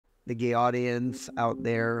the gay audience out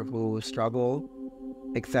there who struggle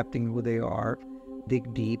accepting who they are,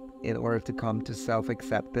 dig deep in order to come to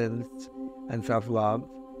self-acceptance and self-love.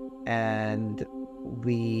 And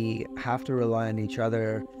we have to rely on each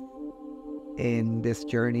other in this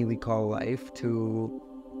journey we call life to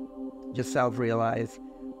just self-realize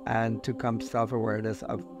and to come to self-awareness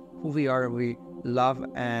of who we are. We love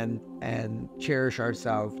and cherish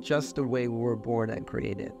ourselves just the way we were born and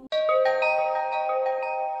created.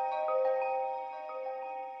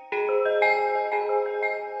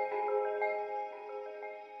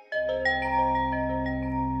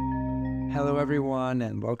 Hello everyone,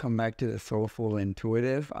 and welcome back to the Soulful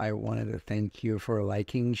Intuitive. I wanted to thank you for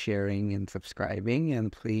liking, sharing, and subscribing.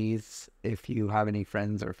 And please, if you have any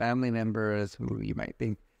friends or family members who you might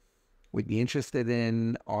think would be interested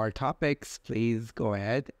in our topics, please go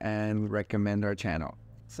ahead and recommend our channel.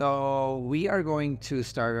 So we are going to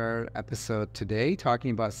start our episode today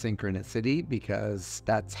talking about synchronicity, because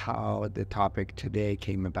that's how the topic today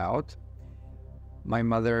came about. My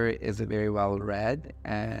mother is a very well-read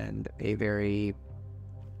and a very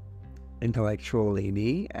intellectual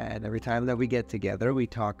lady, and every time that we get together, we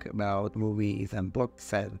talk about movies and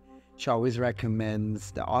books, and she always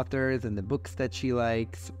recommends the authors and the books that she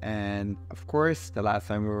likes. And of course, the last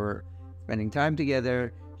time we were spending time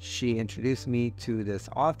together, she introduced me to this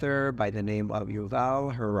author by the name of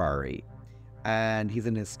Yuval Harari. And he's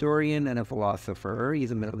an historian and a philosopher.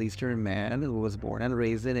 He's a Middle Eastern man who was born and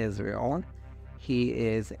raised in Israel. He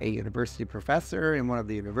is a university professor in one of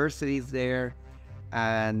the universities there,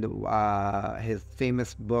 and his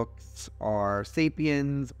famous books are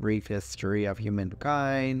 *Sapiens*, Brief History of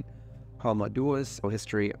Humankind, Homo Deus,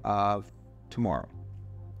 History of Tomorrow.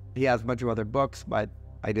 He has a bunch of other books, but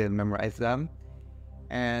I didn't memorize them.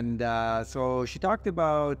 And so she talked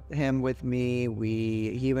about him with me.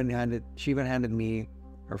 She even handed me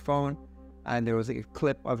her phone, and there was a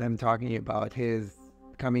clip of him talking about his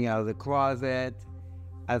coming out of the closet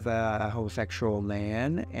as a homosexual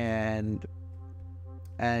man, and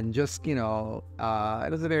just, it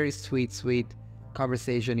was a very sweet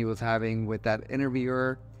conversation he was having with that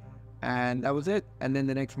interviewer, and that was it. And then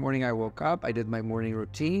the next morning I woke up, I did my morning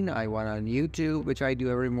routine, I went on YouTube, which I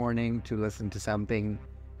do every morning, to listen to something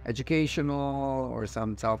educational or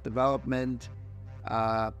some self-development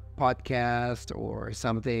podcast or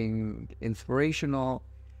something inspirational.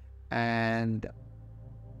 And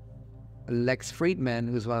Lex Friedman,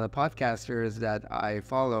 who's one of the podcasters that I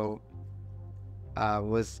follow,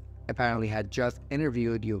 had just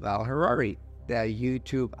interviewed Yuval Harari. The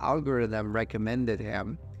YouTube algorithm recommended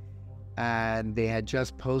him, and they had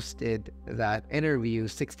just posted that interview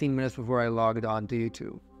 16 minutes before I logged on to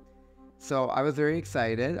YouTube. So I was very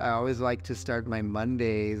excited. I always like to start my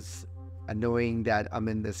Mondays knowing that I'm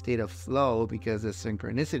in the state of flow, because the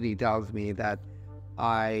synchronicity tells me that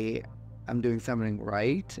I'm doing something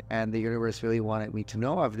right, and the universe really wanted me to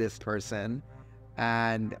know of this person,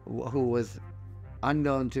 and who was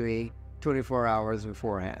unknown to me 24 hours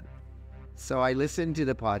beforehand. So I listened to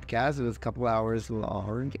the podcast. It was a couple hours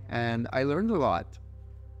long, and I learned a lot.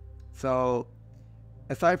 So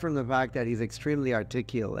aside from the fact that he's extremely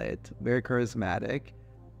articulate, very charismatic,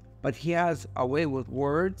 but he has a way with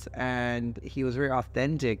words, and he was very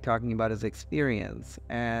authentic talking about his experience.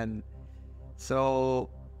 And so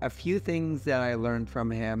a few things that I learned from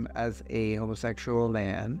him as a homosexual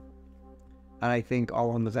man, and I think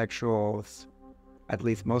all homosexuals, at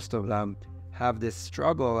least most of them, have this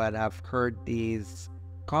struggle and have heard these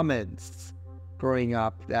comments growing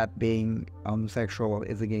up that being homosexual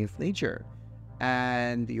is against nature.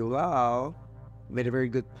 And Yuval made a very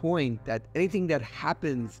good point that anything that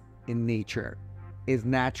happens in nature is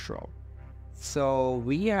natural. So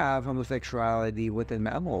we have homosexuality within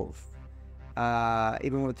mammals,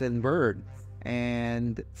 even within birds.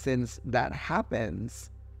 And since that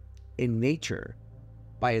happens in nature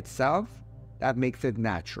by itself, that makes it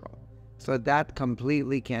natural. So that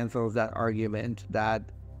completely cancels that argument that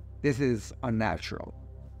this is unnatural.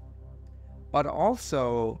 But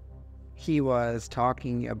also, he was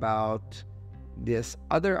talking about this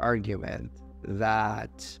other argument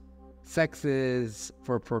that sex is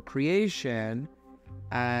for procreation,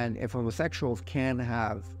 and if homosexuals can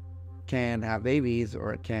have babies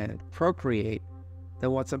or can procreate,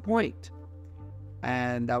 then what's the point?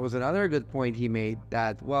 And that was another good point he made,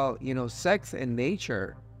 that, well, sex in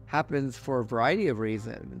nature happens for a variety of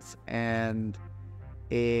reasons, and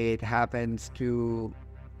it happens to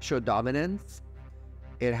show dominance,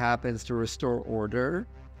 it happens to restore order,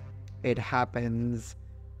 it happens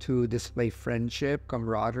to display friendship,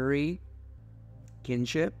 camaraderie,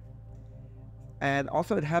 kinship, and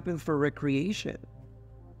also it happens for recreation.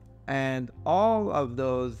 And all of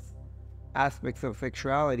those aspects of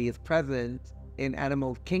sexuality is present in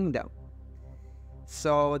animal kingdom.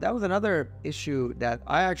 So that was another issue that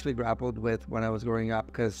I actually grappled with when I was growing up,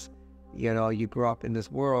 because, you know, you grow up in this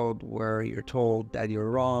world where you're told that you're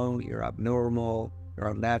wrong, you're abnormal, you're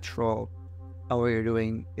unnatural, and what you're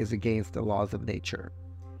doing is against the laws of nature.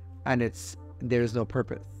 And there's no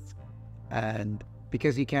purpose. And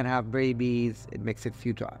because you can't have babies, it makes it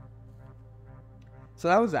futile. So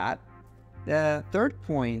that was that. The third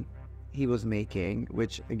point he was making,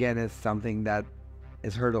 which again is something that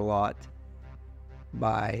is heard a lot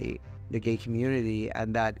by the gay community,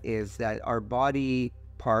 and that is that our body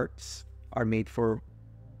parts are made for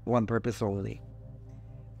one purpose only.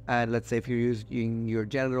 And let's say if you're using your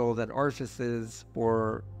genitals and orifices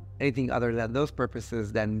for anything other than those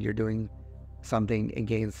purposes, then you're doing something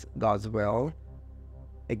against God's will,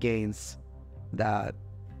 against the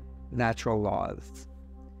natural laws.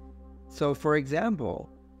 So for example,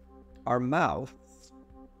 our mouth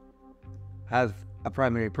has a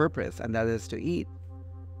primary purpose, and that is to eat.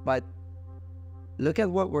 But look at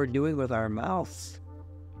what we're doing with our mouths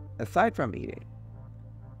aside from eating.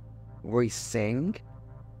 We sing,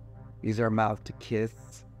 use our mouth to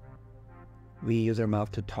kiss, we use our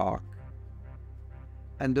mouth to talk.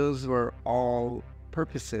 And those were all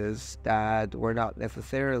purposes that were not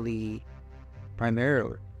necessarily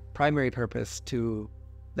primary purpose to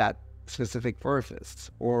that specific orifice.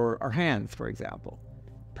 Or our hands, for example.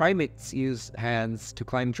 Primates use hands to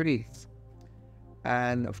climb trees.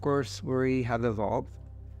 And of course, we have evolved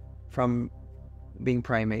from being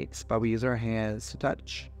primates, but we use our hands to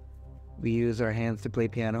touch. We use our hands to play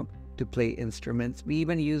piano, to play instruments. We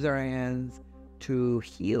even use our hands to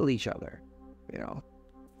heal each other, you know,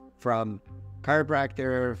 from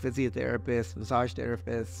chiropractor, physiotherapist, massage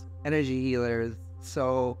therapist, energy healers.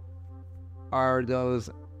 So are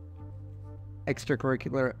those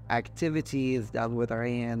extracurricular activities done with our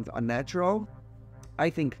hands unnatural?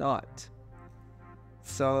 I think not.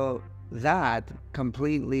 So that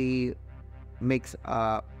completely makes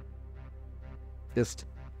a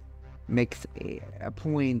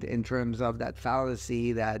point in terms of that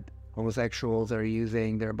fallacy that homosexuals are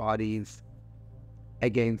using their bodies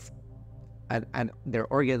against and their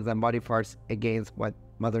organs and body parts against what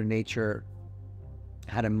Mother Nature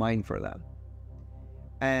had in mind for them.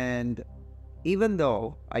 And even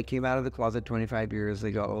though I came out of the closet 25 years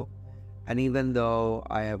ago, and even though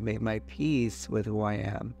I have made my peace with who I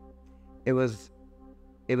am, it was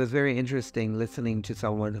very interesting listening to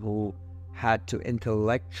someone who had to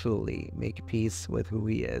intellectually make peace with who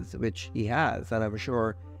he is, which he has. And I'm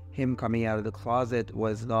sure him coming out of the closet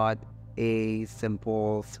was not a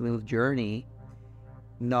simple, smooth journey,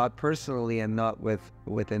 not personally and not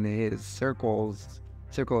within his circle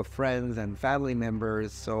of friends and family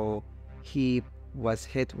members. So he was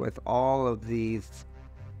hit with all of these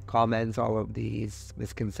comments, all of these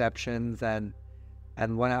misconceptions, and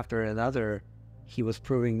one after another, he was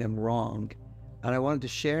proving them wrong. And I wanted to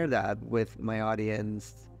share that with my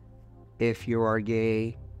audience. If you are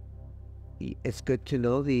gay, it's good to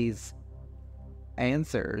know these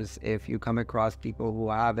answers. If you come across people who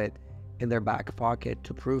have it in their back pocket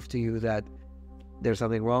to prove to you that there's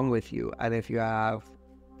something wrong with you, and if you have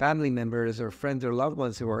family members or friends or loved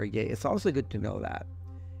ones who are gay, it's also good to know that.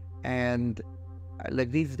 And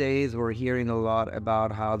like these days, we're hearing a lot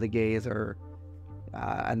about how the gays are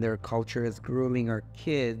and their culture is grooming our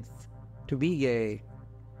kids to be gay.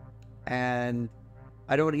 And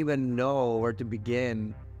I don't even know where to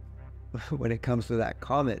begin when it comes to that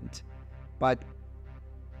comment. But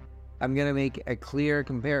I'm going to make a clear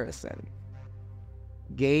comparison.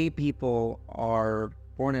 Gay people are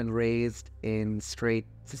born and raised in straight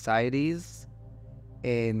societies,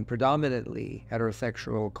 in predominantly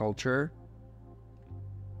heterosexual culture.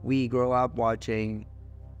 We grow up watching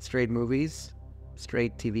straight movies,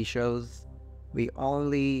 straight TV shows. We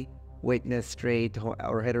only witness straight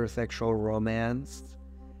or heterosexual romance.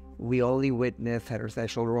 We only witness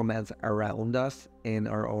heterosexual romance around us in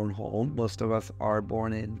our own home. Most of us are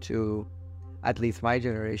born into, at least my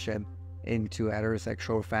generation, into a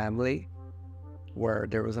heterosexual family where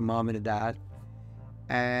there was a mom and a dad.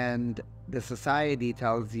 And the society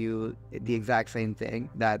tells you the exact same thing,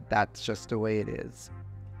 that that's just the way it is.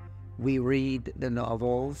 We read the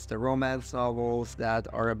novels, the romance novels that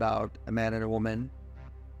are about a man and a woman.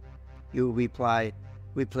 We play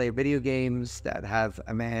video games that have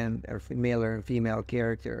a man or male or female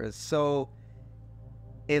characters. So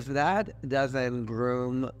if that doesn't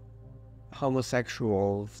groom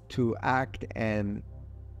homosexuals to act and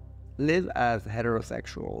live as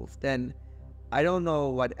heterosexuals, then I don't know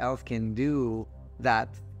what else can do that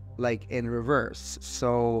like in reverse.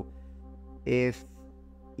 So if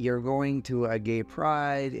you're going to a gay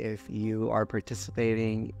pride, if you are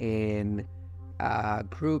participating in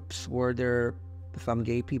groups where there are some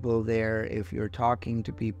gay people there, if you're talking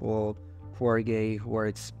to people who are gay, who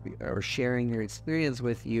are sharing their experience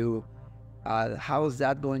with you, how is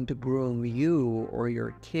that going to groom you or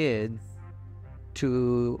your kids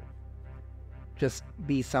to just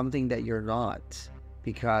be something that you're not?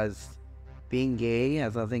 Because being gay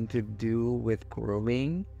has nothing to do with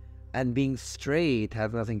grooming, and being straight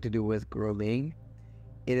has nothing to do with grooming.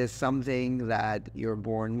 It is something that you're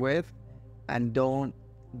born with, and don't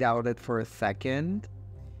doubt it for a second.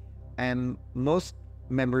 And most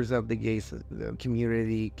members of the gay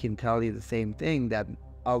community can tell you the same thing, that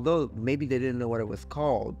although maybe they didn't know what it was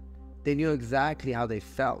called, they knew exactly how they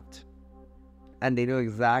felt. And they knew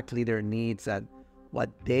exactly their needs and what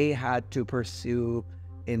they had to pursue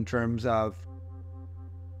in terms of,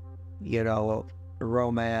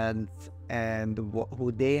 romance, and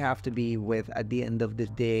who they have to be with at the end of the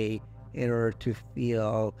day in order to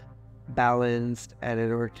feel balanced and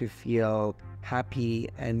in order to feel happy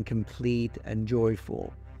and complete and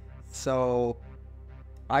joyful. So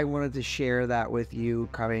I wanted to share that with you,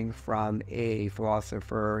 coming from a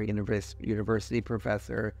philosopher, university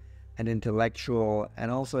professor, an intellectual,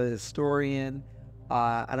 and also a historian.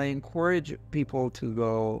 And I encourage people to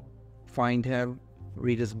go find him,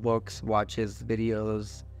 read his books, watch his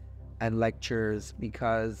videos and lectures,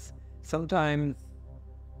 because sometimes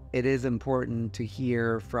it is important to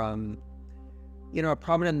hear from, a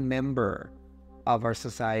prominent member of our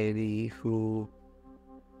society who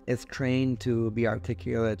is trained to be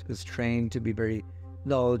articulate, who's trained to be very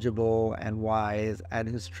knowledgeable and wise, and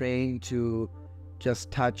who's trained to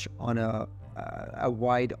just touch on a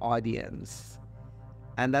wide audience.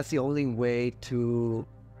 And that's the only way to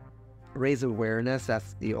raise awareness.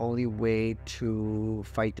 That's the only way to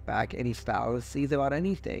fight back any fallacies about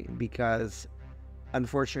anything, because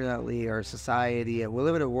unfortunately our society, and we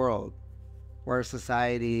live in a world where our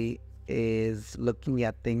society is looking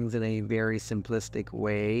at things in a very simplistic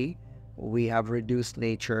way. We have reduced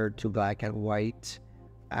nature to black and white,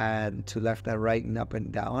 and to left and right and up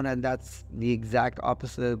and down, and that's the exact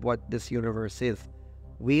opposite of what this universe is.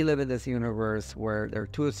 We live in this universe where there are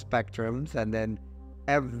two spectrums and then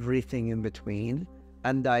everything in between,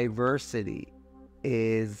 and diversity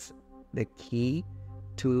is the key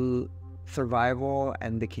to survival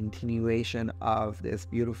and the continuation of this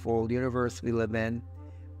beautiful universe we live in.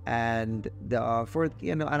 And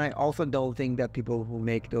and I also don't think that people who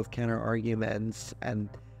make those counter arguments and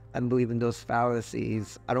believe in those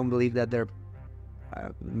fallacies, I don't believe that they're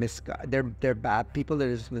they're bad people.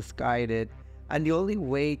 They're just misguided. And the only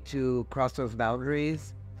way to cross those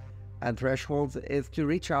boundaries and thresholds is to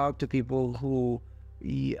reach out to people who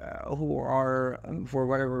are, for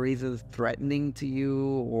whatever reasons, threatening to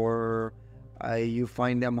you, or you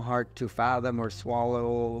find them hard to fathom or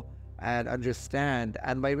swallow and understand.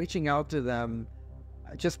 And by reaching out to them,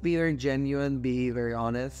 just be very genuine, be very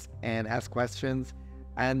honest, and ask questions,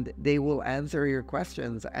 and they will answer your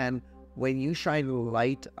questions. And when you shine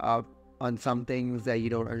light up on some things that you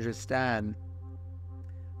don't understand,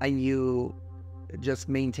 and you just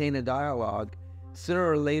maintain a dialogue, sooner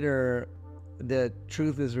or later the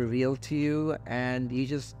truth is revealed to you, and you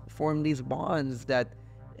just form these bonds that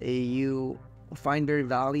you find very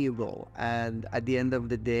valuable. And at the end of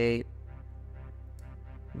the day,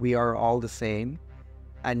 we are all the same,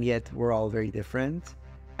 and yet we're all very different.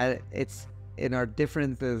 And it's in our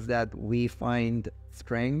differences that we find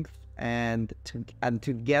strength, and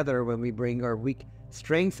together, when we bring our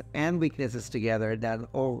strengths and weaknesses together, then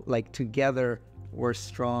together we're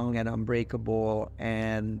strong and unbreakable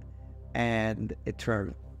and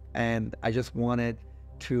eternal. And I just wanted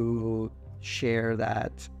to share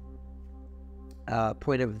that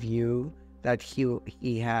point of view that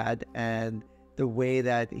he had, and the way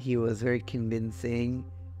that he was very convincing,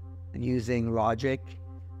 using logic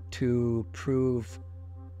to prove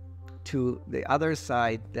to the other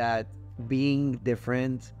side that being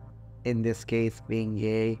different, in this case being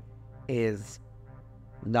gay, is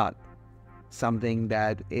not something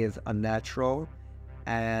that is unnatural.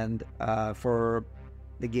 And for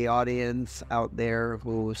the gay audience out there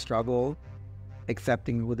who struggle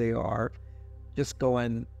accepting who they are, just go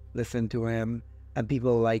and listen to him, and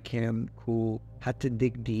people like him who had to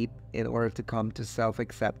dig deep in order to come to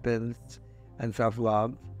self-acceptance and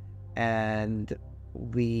self-love. And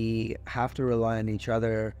we have to rely on each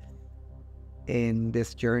other in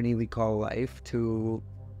this journey we call life to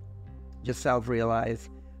just self-realize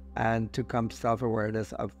and to come to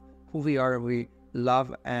self-awareness of who we are. We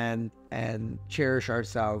love and and cherish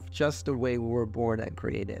ourselves just the way we were born and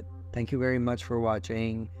created. Thank you very much for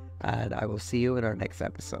watching, and I will see you in our next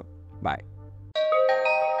episode. Bye.